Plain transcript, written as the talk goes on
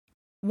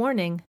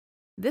Warning,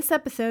 this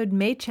episode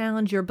may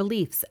challenge your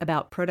beliefs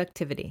about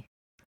productivity.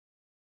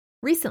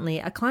 Recently,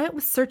 a client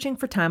was searching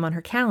for time on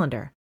her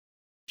calendar.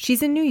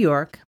 She's in New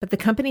York, but the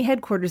company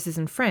headquarters is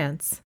in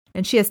France,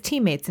 and she has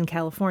teammates in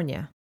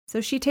California, so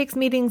she takes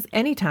meetings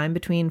anytime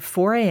between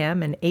 4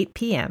 a.m. and 8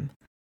 p.m.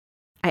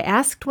 I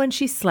asked when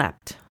she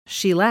slept.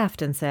 She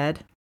laughed and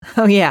said,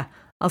 "Oh yeah,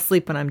 I'll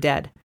sleep when I'm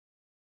dead."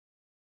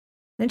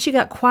 Then she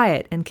got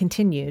quiet and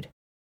continued,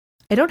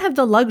 "I don't have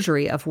the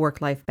luxury of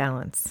work-life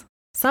balance.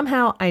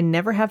 Somehow, I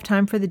never have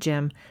time for the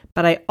gym,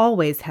 but I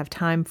always have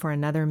time for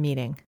another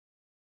meeting."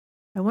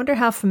 I wonder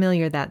how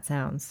familiar that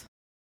sounds.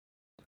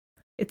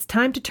 It's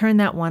time to turn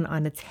that one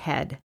on its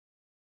head.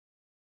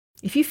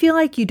 If you feel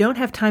like you don't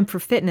have time for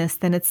fitness,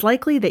 then it's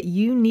likely that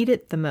you need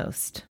it the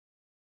most.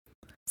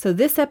 So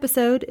this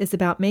episode is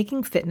about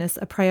making fitness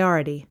a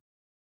priority.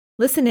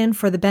 Listen in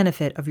for the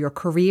benefit of your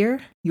career,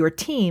 your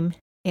team,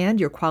 and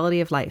your quality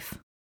of life.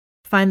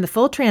 Find the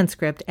full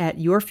transcript at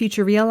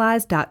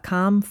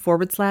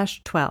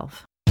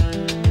yourfuturerealized.com/12.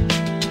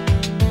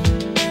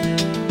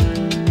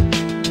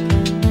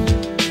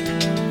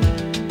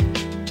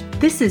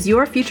 This is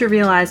Your Future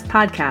Realized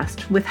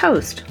podcast with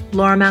host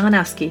Laura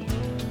Malinowski.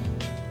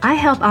 I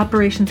help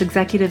operations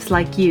executives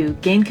like you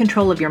gain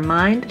control of your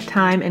mind,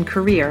 time, and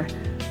career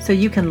so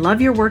you can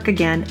love your work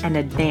again and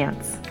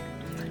advance.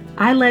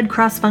 I led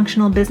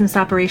cross-functional business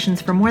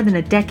operations for more than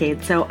a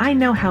decade, so I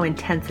know how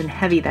intense and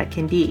heavy that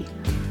can be.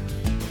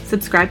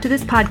 Subscribe to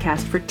this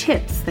podcast for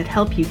tips that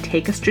help you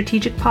take a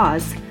strategic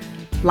pause,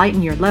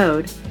 lighten your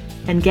load,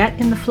 and get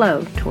in the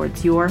flow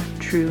towards your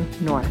true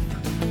north.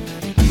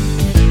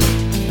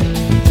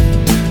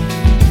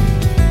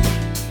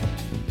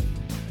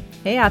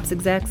 Hey, ops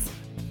execs.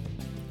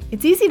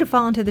 It's easy to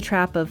fall into the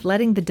trap of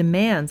letting the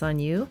demands on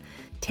you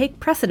take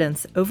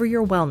precedence over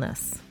your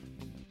wellness.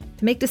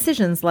 To make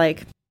decisions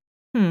like,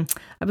 I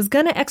was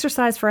going to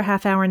exercise for a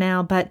half hour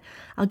now, but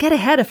I'll get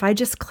ahead if I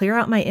just clear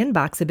out my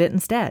inbox a bit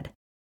instead.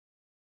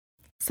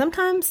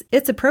 Sometimes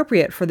it's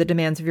appropriate for the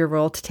demands of your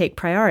role to take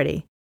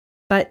priority,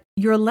 but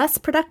you're less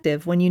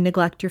productive when you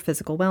neglect your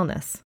physical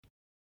wellness.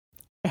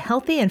 A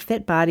healthy and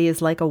fit body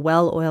is like a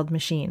well-oiled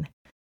machine.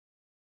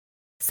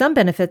 Some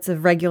benefits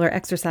of regular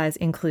exercise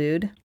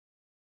include: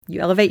 you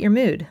elevate your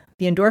mood.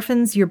 The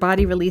endorphins your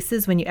body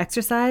releases when you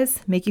exercise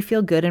make you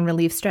feel good and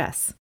relieve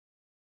stress.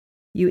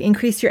 You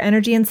increase your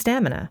energy and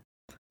stamina.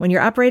 When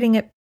you're operating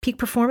at peak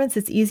performance,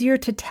 it's easier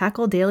to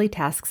tackle daily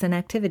tasks and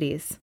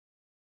activities.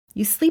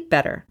 You sleep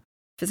better.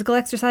 Physical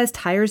exercise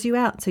tires you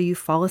out, so you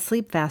fall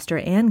asleep faster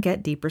and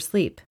get deeper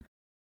sleep.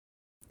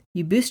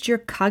 You boost your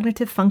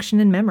cognitive function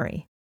and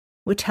memory,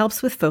 which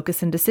helps with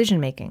focus and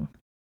decision-making.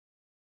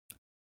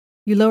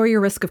 You lower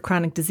your risk of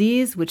chronic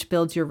disease, which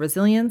builds your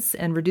resilience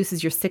and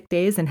reduces your sick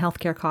days and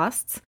healthcare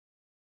costs.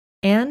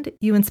 And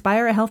you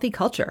inspire a healthy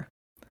culture.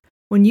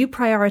 When you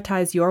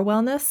prioritize your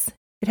wellness,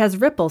 it has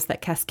ripples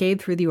that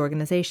cascade through the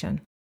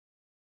organization.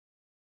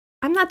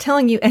 I'm not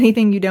telling you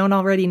anything you don't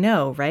already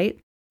know, right?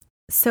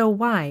 So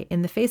why,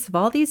 in the face of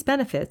all these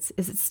benefits,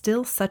 is it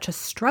still such a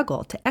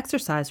struggle to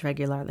exercise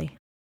regularly?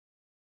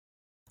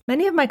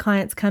 Many of my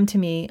clients come to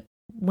me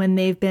when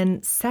they've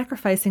been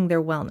sacrificing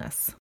their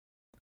wellness.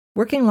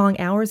 Working long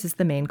hours is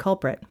the main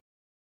culprit.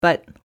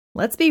 But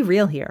let's be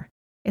real here.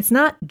 It's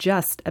not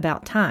just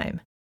about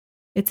time.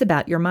 It's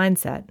about your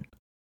mindset.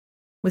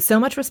 With so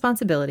much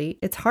responsibility,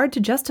 it's hard to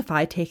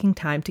justify taking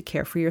time to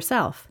care for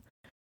yourself.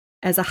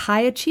 As a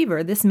high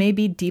achiever, this may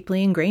be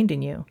deeply ingrained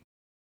in you.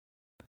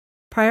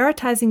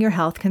 Prioritizing your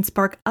health can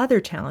spark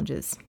other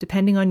challenges,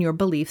 depending on your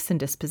beliefs and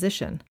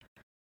disposition.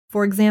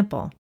 For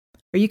example,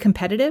 are you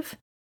competitive?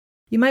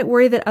 You might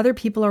worry that other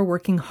people are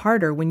working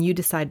harder when you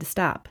decide to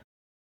stop.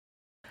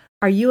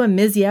 Are you a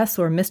Ms. Yes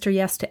or Mr.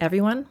 Yes to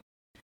everyone?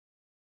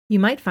 You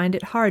might find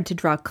it hard to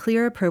draw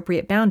clear,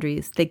 appropriate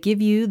boundaries that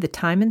give you the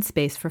time and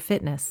space for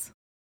fitness.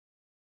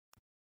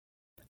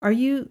 Are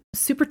you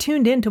super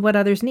tuned in to what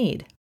others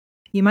need?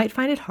 You might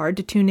find it hard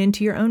to tune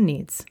into your own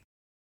needs.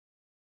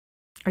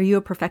 Are you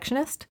a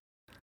perfectionist?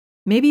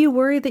 Maybe you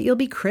worry that you'll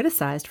be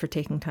criticized for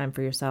taking time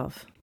for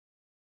yourself.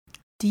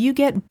 Do you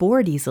get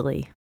bored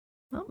easily?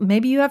 Well,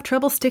 maybe you have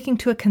trouble sticking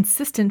to a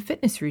consistent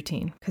fitness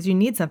routine because you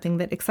need something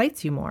that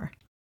excites you more.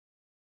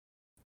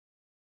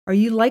 Are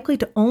you likely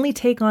to only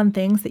take on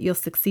things that you'll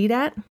succeed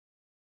at?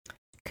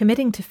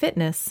 Committing to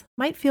fitness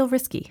might feel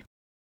risky.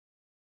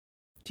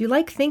 Do you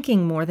like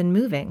thinking more than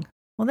moving?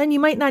 Well, then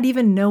you might not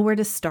even know where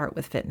to start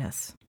with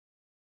fitness.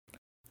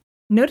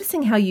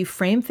 Noticing how you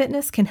frame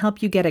fitness can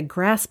help you get a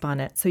grasp on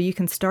it so you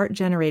can start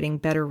generating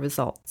better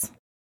results.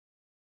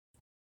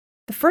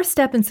 The first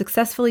step in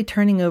successfully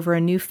turning over a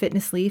new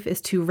fitness leaf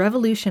is to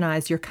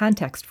revolutionize your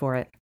context for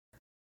it.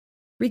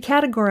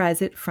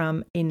 Recategorize it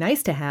from a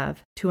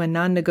nice-to-have to a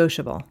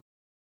non-negotiable.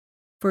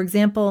 For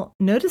example,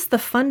 notice the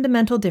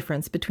fundamental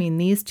difference between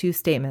these two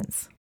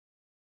statements.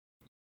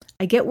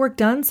 I get work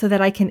done so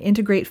that I can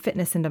integrate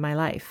fitness into my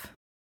life.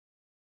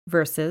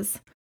 Versus,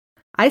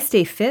 I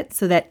stay fit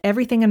so that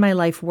everything in my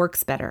life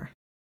works better.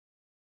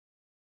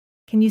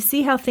 Can you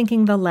see how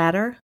thinking the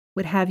latter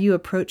would have you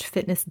approach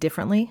fitness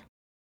differently?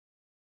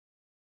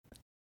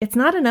 It's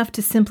not enough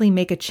to simply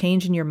make a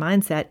change in your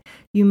mindset.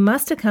 You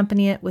must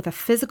accompany it with a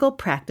physical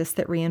practice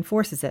that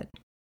reinforces it.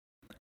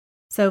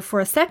 So for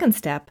a second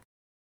step,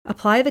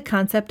 apply the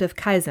concept of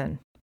Kaizen.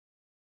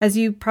 As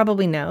you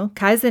probably know,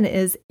 Kaizen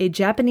is a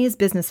Japanese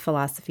business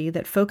philosophy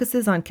that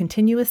focuses on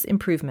continuous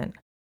improvement.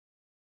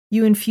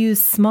 You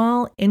infuse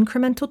small,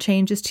 incremental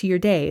changes to your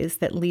days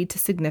that lead to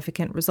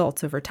significant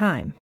results over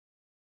time.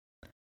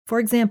 For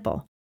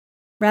example,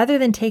 rather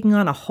than taking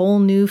on a whole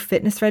new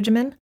fitness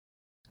regimen,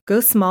 go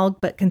small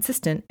but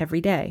consistent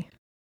every day.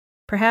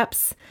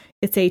 Perhaps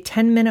it's a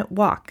 10-minute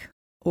walk,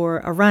 or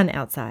a run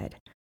outside,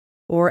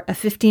 or a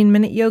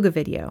 15-minute yoga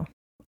video,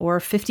 or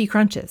 50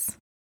 crunches.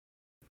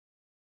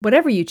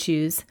 Whatever you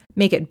choose,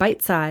 make it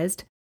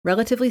bite-sized,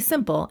 relatively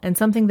simple, and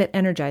something that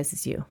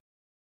energizes you.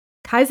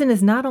 Kaizen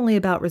is not only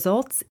about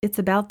results, it's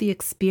about the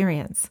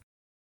experience.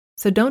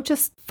 So don't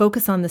just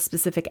focus on the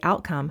specific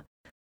outcome.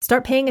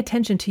 Start paying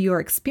attention to your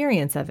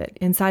experience of it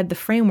inside the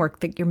framework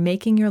that you're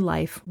making your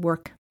life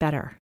work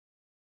better.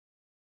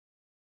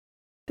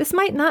 This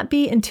might not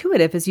be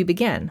intuitive as you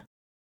begin.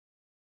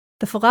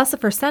 The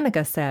philosopher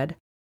Seneca said,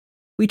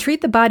 "We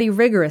treat the body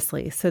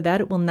rigorously so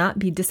that it will not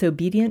be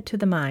disobedient to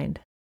the mind."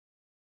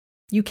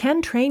 You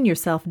can train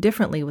yourself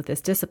differently with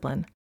this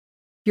discipline.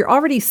 You're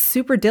already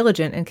super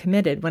diligent and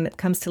committed when it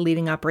comes to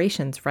leading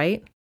operations,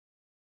 right?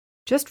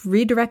 Just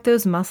redirect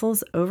those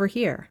muscles over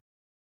here.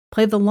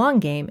 Play the long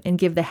game and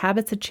give the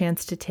habits a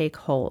chance to take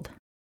hold.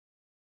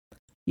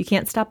 You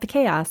can't stop the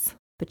chaos,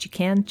 but you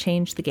can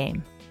change the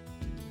game.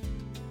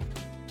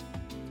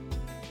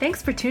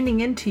 Thanks for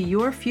tuning in to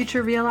Your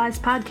Future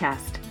Realized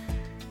podcast.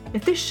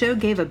 If this show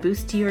gave a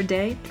boost to your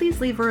day, please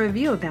leave a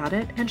review about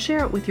it and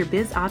share it with your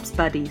biz ops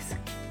buddies.